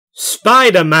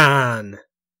Spiderman!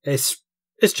 It's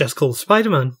just called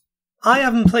Spiderman. I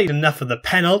haven't played enough of the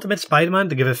penultimate Spiderman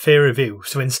to give a fair review,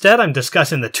 so instead I'm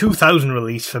discussing the 2000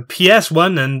 release for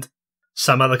PS1 and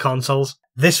some other consoles.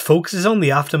 This focuses on the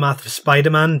aftermath of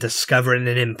Spider-Man discovering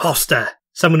an imposter,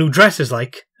 someone who dresses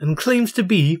like and claims to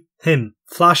be him.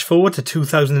 Flash forward to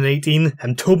 2018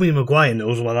 and Tobey Maguire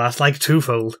knows what that's like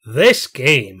twofold. This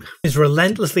game is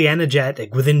relentlessly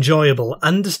energetic with enjoyable,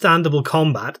 understandable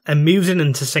combat, amusing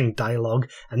and succinct dialogue,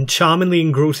 and charmingly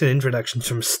engrossing introductions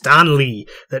from Stan Lee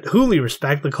that wholly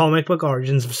respect the comic book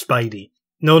origins of Spidey.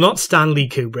 No, not Stanley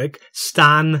Kubrick,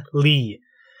 Stan Lee.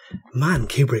 Man,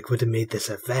 Kubrick would have made this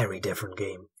a very different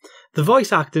game. The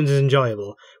voice acting is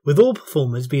enjoyable, with all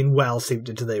performers being well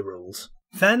suited to their roles.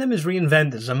 Venom is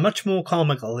reinvented as a much more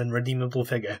comical and redeemable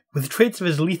figure, with traits of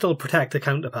his lethal protector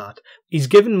counterpart. He's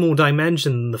given more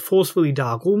dimension than the forcefully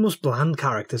dark, almost bland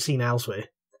character seen elsewhere.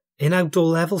 In outdoor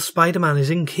levels, Spider-Man is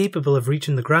incapable of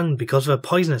reaching the ground because of a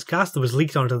poisonous gas that was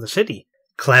leaked onto the city.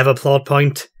 Clever plot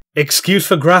point. Excuse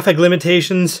for graphic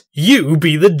limitations? You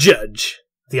be the judge.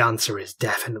 The answer is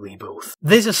definitely both.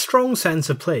 There's a strong sense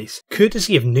of place,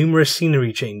 courtesy of numerous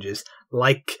scenery changes,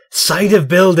 like side of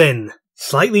building.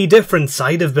 Slightly different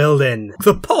side of building.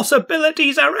 The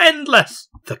possibilities are endless!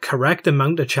 The correct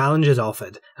amount of challenge is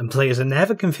offered, and players are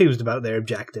never confused about their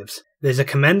objectives. There's a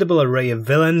commendable array of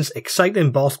villains,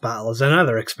 exciting boss battles, and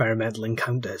other experimental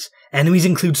encounters. Enemies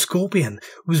include Scorpion,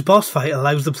 whose boss fight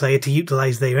allows the player to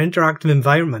utilise their interactive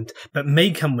environment, but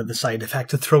may come with the side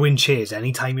effect of throwing chairs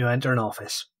anytime you enter an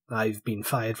office. I've been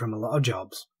fired from a lot of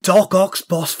jobs. Doc Ock's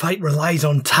boss fight relies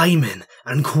on timing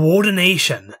and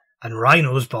coordination. And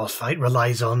Rhino's boss fight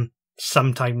relies on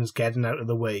sometimes getting out of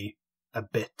the way a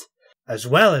bit. As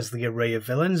well as the array of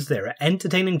villains, there are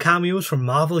entertaining cameos from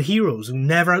Marvel heroes who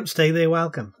never outstay their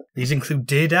welcome. These include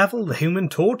Daredevil, the Human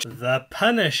Torch, the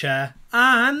Punisher,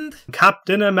 and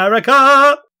Captain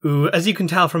America, who, as you can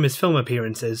tell from his film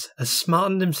appearances, has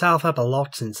smartened himself up a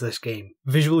lot since this game.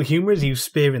 Visual humour is used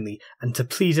sparingly and to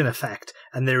pleasing effect,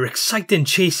 and there are exciting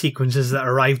chase sequences that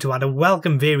arrive to add a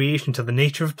welcome variation to the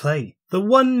nature of play. The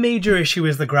one major issue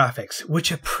is the graphics,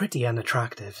 which are pretty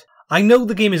unattractive. I know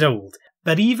the game is old,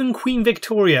 but even Queen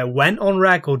Victoria went on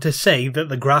record to say that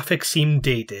the graphics seemed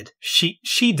dated. She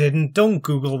didn't, don't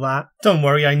Google that. Don't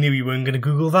worry, I knew you weren't going to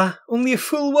Google that. Only a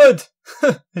fool would.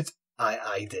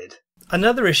 I did.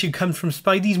 Another issue comes from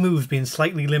Spidey's moves being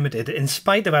slightly limited in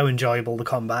spite of how enjoyable the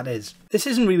combat is. This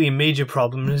isn't really a major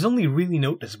problem and is only really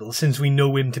noticeable since we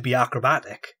know him to be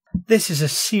acrobatic. This is a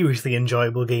seriously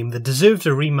enjoyable game that deserves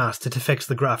a remaster to fix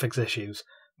the graphics issues.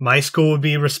 My score would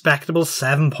be a respectable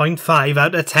 7.5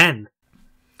 out of 10.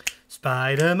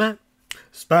 Spider-Man,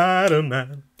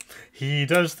 Spider-Man, he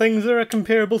does things that are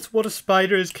comparable to what a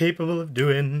spider is capable of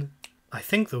doing. I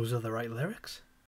think those are the right lyrics.